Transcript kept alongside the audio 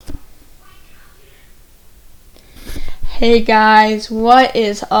Hey guys, what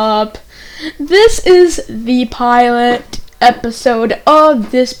is up? This is the pilot episode of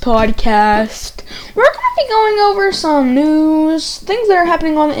this podcast. We're going to be going over some news, things that are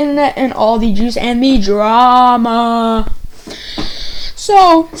happening on the internet, and all the juice and the drama.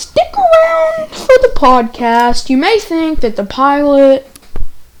 So, stick around for the podcast. You may think that the pilot,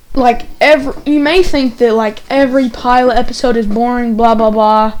 every pilot episode is boring, blah, blah,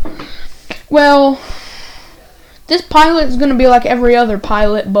 blah. Well, this pilot is going to be like every other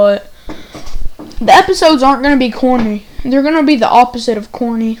pilot, but the episodes aren't going to be corny. They're going to be the opposite of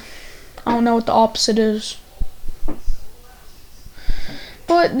corny. I don't know what the opposite is.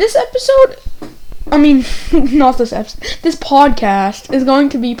 But this podcast is going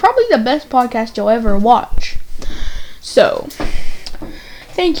to be probably the best podcast you'll ever watch. So,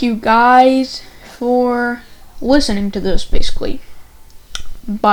 thank you guys for listening to this, basically.